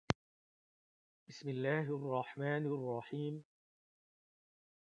بسم الله الرحمن الرحيم.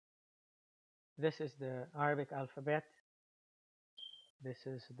 This is the Arabic alphabet. This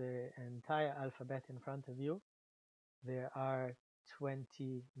is the entire alphabet in front of you. There are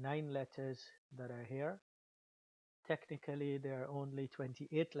 29 letters that are here. Technically, there are only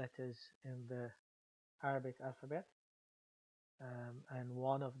 28 letters in the Arabic alphabet. And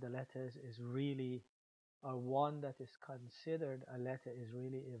one of the letters is really, or one that is considered a letter is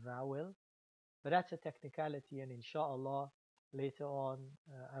really a vowel. But that's a technicality, and inshallah, later on,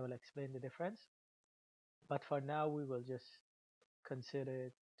 I will explain the difference. But for now, we will just consider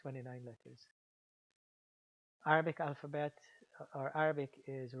it 29 letters. Arabic alphabet or Arabic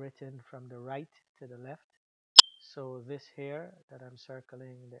is written from the right to the left. So this here that I'm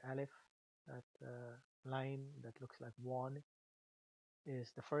circling, the alif, that line that looks like one,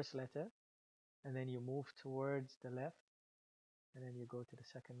 is the first letter. And then you move towards the left. And then you go to the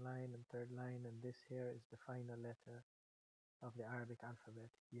second line and third line. And this here is the final letter of the Arabic alphabet.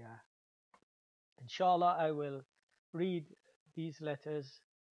 Yeah. Inshallah, I will read these letters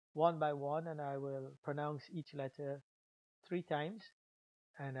one by one, and I will pronounce each letter 3 times,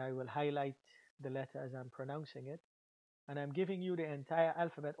 and I will highlight the letter as I'm pronouncing it. And I'm giving you the entire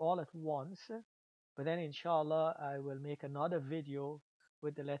alphabet all at once, but then inshallah I will make another video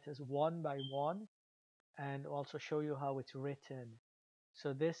with the letters one by one and also show you how it's written.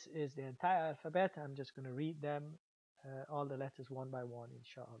 So this is the entire alphabet. I'm just going to read them, all the letters one by one,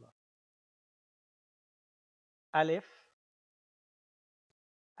 inshallah. Alif,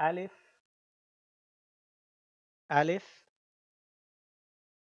 Alif, Alif,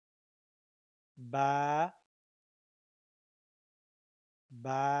 Ba,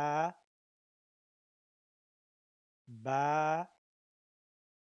 Ba, Ba,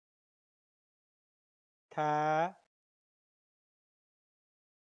 Ta,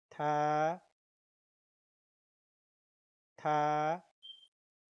 Ta, Ta,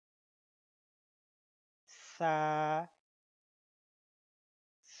 Sa,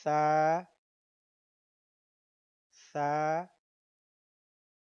 Sa, Sa,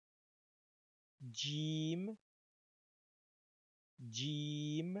 Jim,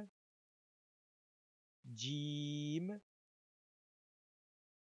 Jim, Jim,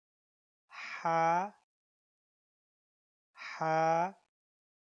 Ha, Ha,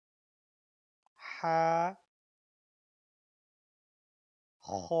 Ha,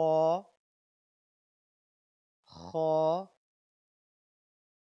 Kho, Kho,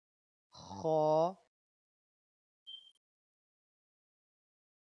 Kho,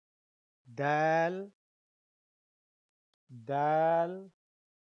 Dal, Dal,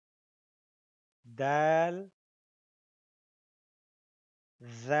 Dal,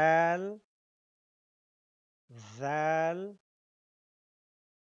 Zal, Zal,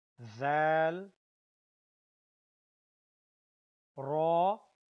 Zal, Ra,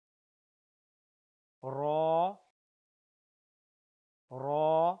 Ra,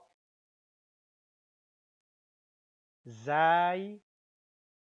 Ra, Zai,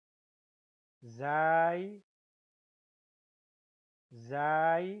 Zai,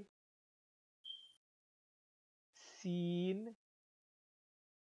 Zai, Sin,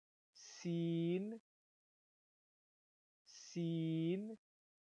 Sin, Sin,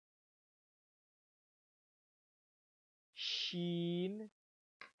 Sheen,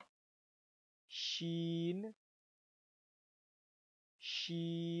 Sheen,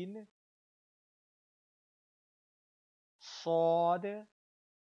 Sheen, Sod,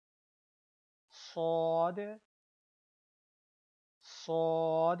 Sod,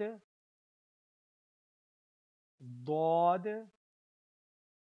 Sod, Dod,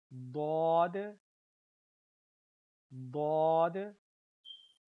 Dod, Dod,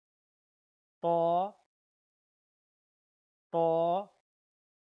 To, To,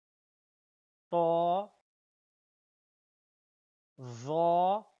 To,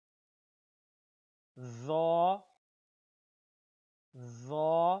 Zo, Zo,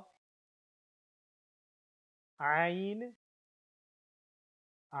 Zo, Ain,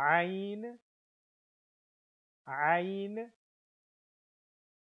 Ain, Ain,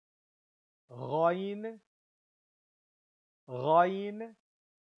 Ghain, Ghain,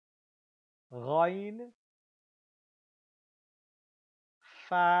 Ghain,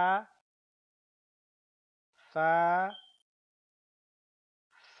 Fa, Fa,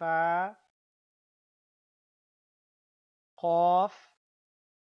 Fa, Qaf,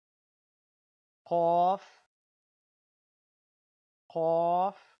 Qaf,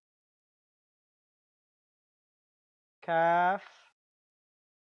 Qaf, Kaf,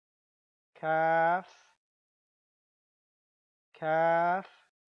 Kaf, Kaf,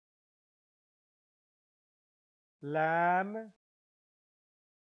 لام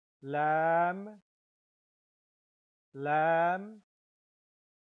لام لام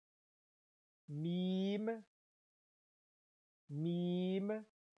ميم ميم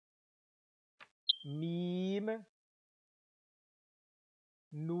ميم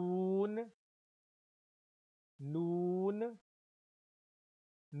نون نون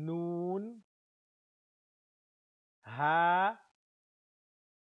نون ها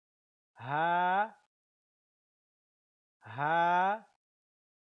ها ها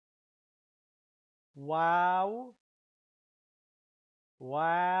واو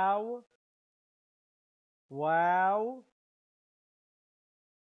واو واو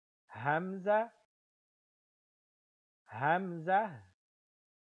همزة همزة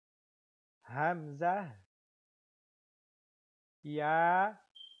همزة يا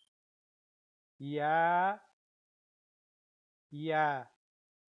يا يا